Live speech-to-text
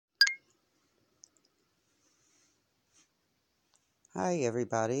Hi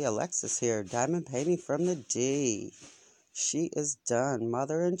everybody, Alexis here, diamond painting from the D. She is done,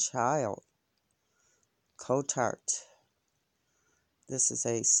 mother and child. Kotart. This is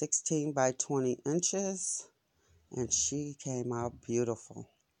a 16 by 20 inches, and she came out beautiful.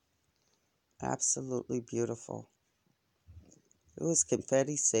 Absolutely beautiful. It was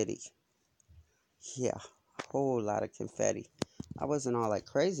Confetti City. Yeah, a whole lot of confetti. I wasn't all that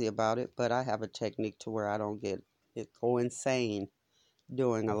crazy about it, but I have a technique to where I don't get it go insane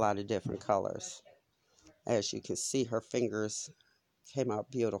doing a lot of different colors. As you can see, her fingers came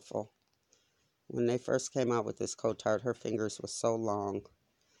out beautiful. When they first came out with this Kotart, her fingers were so long.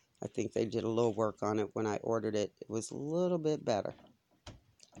 I think they did a little work on it when I ordered it. It was a little bit better.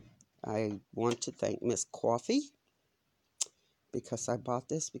 I want to thank Miss Coffee because I bought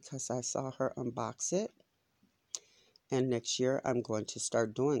this because I saw her unbox it. And next year I'm going to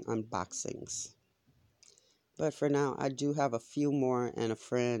start doing unboxings. But for now, I do have a few more, and a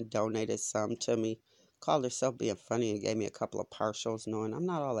friend donated some to me. Called herself being funny and gave me a couple of partials, knowing I'm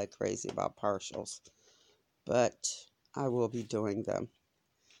not all that crazy about partials. But I will be doing them.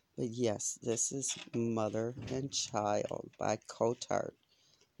 But yes, this is Mother and Child by Kotart.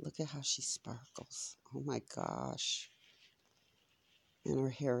 Look at how she sparkles. Oh my gosh. And her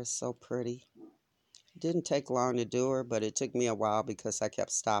hair is so pretty. It didn't take long to do her, but it took me a while because I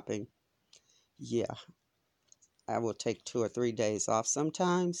kept stopping. Yeah, I will take 2 or 3 days off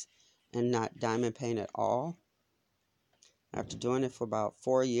sometimes and not diamond paint at all. After doing it for about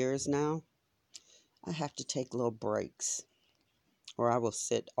 4 years now, I have to take little breaks, or I will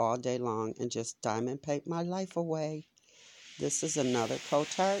sit all day long and just diamond paint my life away. This is another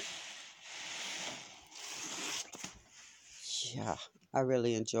Kotart. Yeah, I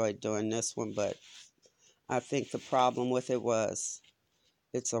really enjoyed doing this one, but I think the problem with it was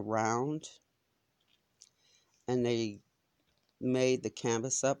it's a round, and they made the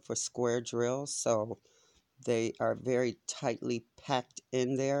canvas up for square drills, so they are very tightly packed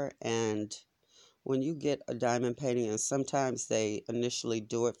in there. And when you get a diamond painting, and sometimes they initially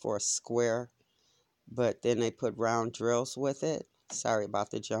do it for a square, but then they put round drills with it. Sorry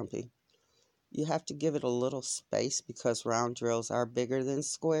about the jumping. You have to give it a little space because round drills are bigger than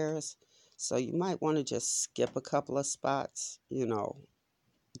squares. So you might want to just skip a couple of spots,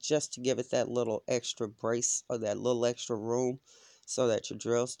 just to give it that little extra brace or that little extra room so that your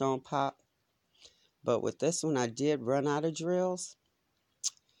drills don't pop. But with this one, I did run out of drills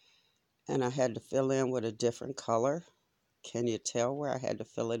and I had to fill in with a different color. Can you tell where I had to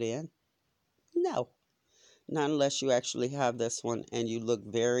fill it in? No, not unless you actually have this one and you look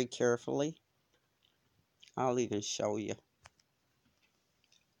very carefully. I'll even show you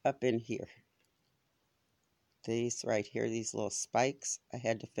up in here. These right here, these little spikes, I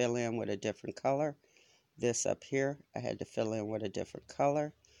had to fill in with a different color. This up here, I had to fill in with a different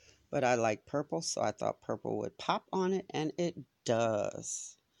color. But I like purple, so I thought purple would pop on it, and it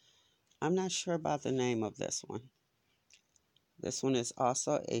does. I'm not sure about the name of this one. This one is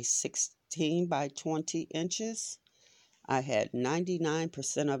also a 16 by 20 inches. I had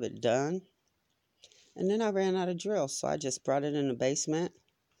 99% of it done. And then I ran out of drills, so I just brought it in the basement,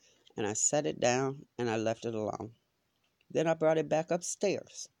 and I set it down, and I left it alone. Then I brought it back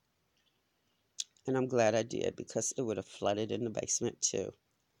upstairs. And I'm glad I did because it would have flooded in the basement too.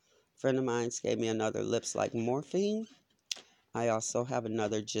 A friend of mine gave me another Lips Like Morphine. I also have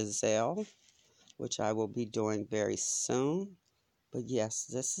another Giselle, which I will be doing very soon. But yes,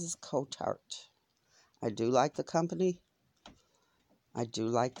 this is Kotart. I do like the company. I do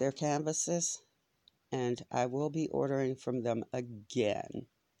like their canvases. And I will be ordering from them again.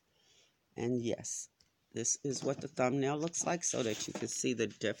 And yes, this is what the thumbnail looks like so that you can see the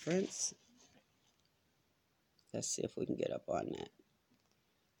difference. Let's see if we can get up on that.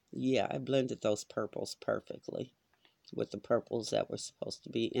 Yeah, I blended those purples perfectly with the purples that were supposed to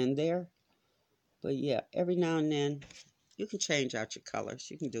be in there. But yeah, every now and then you can change out your colors.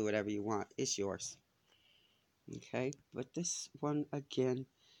 You can do whatever you want. It's yours. Okay, but this one again,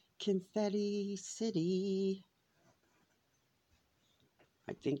 Confetti City.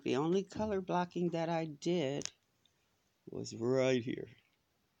 I think the only color blocking that I did was right here.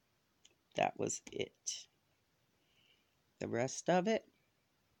 That was it. The rest of it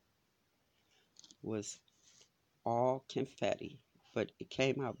was all confetti, but it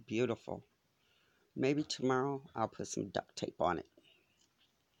came out beautiful. Maybe tomorrow I'll put some duct tape on it.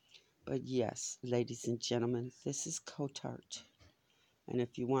 But yes, ladies and gentlemen, this is Kotart. And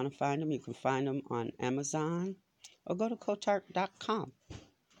if you want to find them, you can find them on Amazon or go to Kotart.com.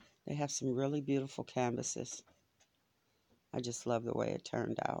 They have some really beautiful canvases. I just love the way it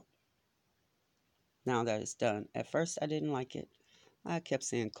turned out. Now that it's done. At first I didn't like it. I kept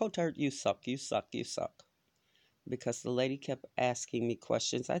saying, Kotart, you suck, you suck, you suck. Because the lady kept asking me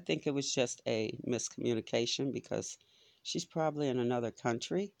questions. I think it was just a miscommunication because she's probably in another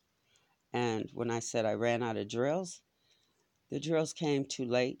country. And when I said I ran out of drills, the drills came too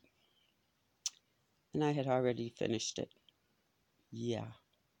late and I had already finished it. Yeah.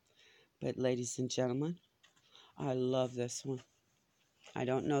 But ladies and gentlemen, I love this one. I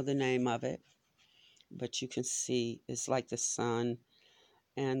don't know the name of it, but you can see it's like the sun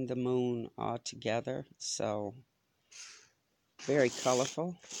and the moon all together. So very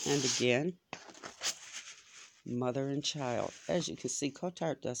colorful. And again, mother and child. As you can see,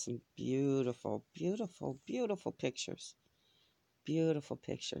 Kotart does some beautiful, beautiful, beautiful pictures. Beautiful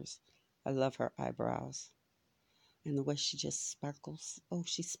pictures. I love her eyebrows. And the way she just sparkles. Oh,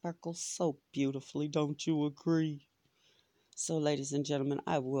 she sparkles so beautifully, don't you agree? So, ladies and gentlemen,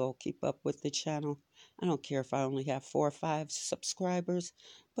 I will keep up with the channel. I don't care if I only have 4 or 5 subscribers,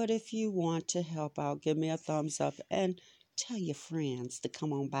 but if you want to help out, give me a thumbs up and tell your friends to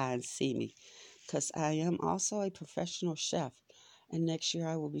come on by and see me, because I am also a professional chef. And next year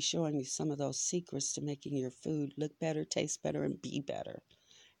I will be showing you some of those secrets to making your food look better, taste better, and be better.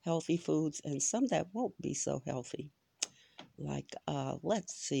 Healthy foods and some that won't be so healthy. Like,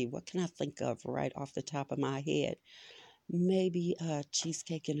 let's see, what can I think of right off the top of my head? Maybe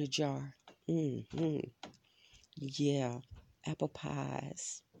cheesecake in a jar. hmm Yeah. Apple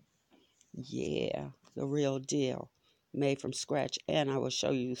pies. Yeah. The real deal. Made from scratch. And I will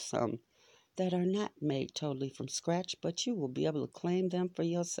show you some that are not made totally from scratch, but you will be able to claim them for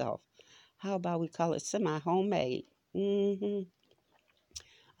yourself. How about we call it semi-homemade?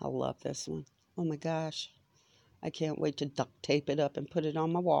 I love this one. Oh my gosh. I can't wait to duct tape it up and put it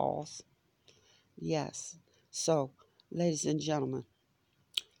on my walls. Yes. So, ladies and gentlemen,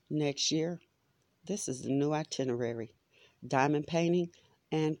 next year, this is the new itinerary: diamond painting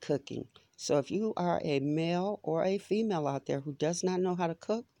and cooking. So, if you are a male or a female out there who does not know how to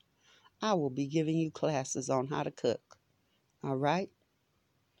cook, I will be giving you classes on how to cook. All right?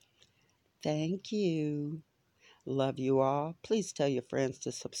 Thank you. Love you all. Please tell your friends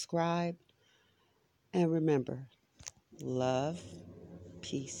to subscribe. And remember, love,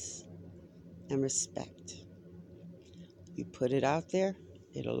 peace, and respect. You put it out there,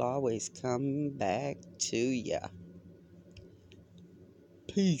 it'll always come back to ya.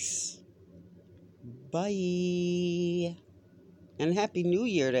 Peace. Bye. And Happy New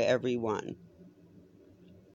Year to everyone.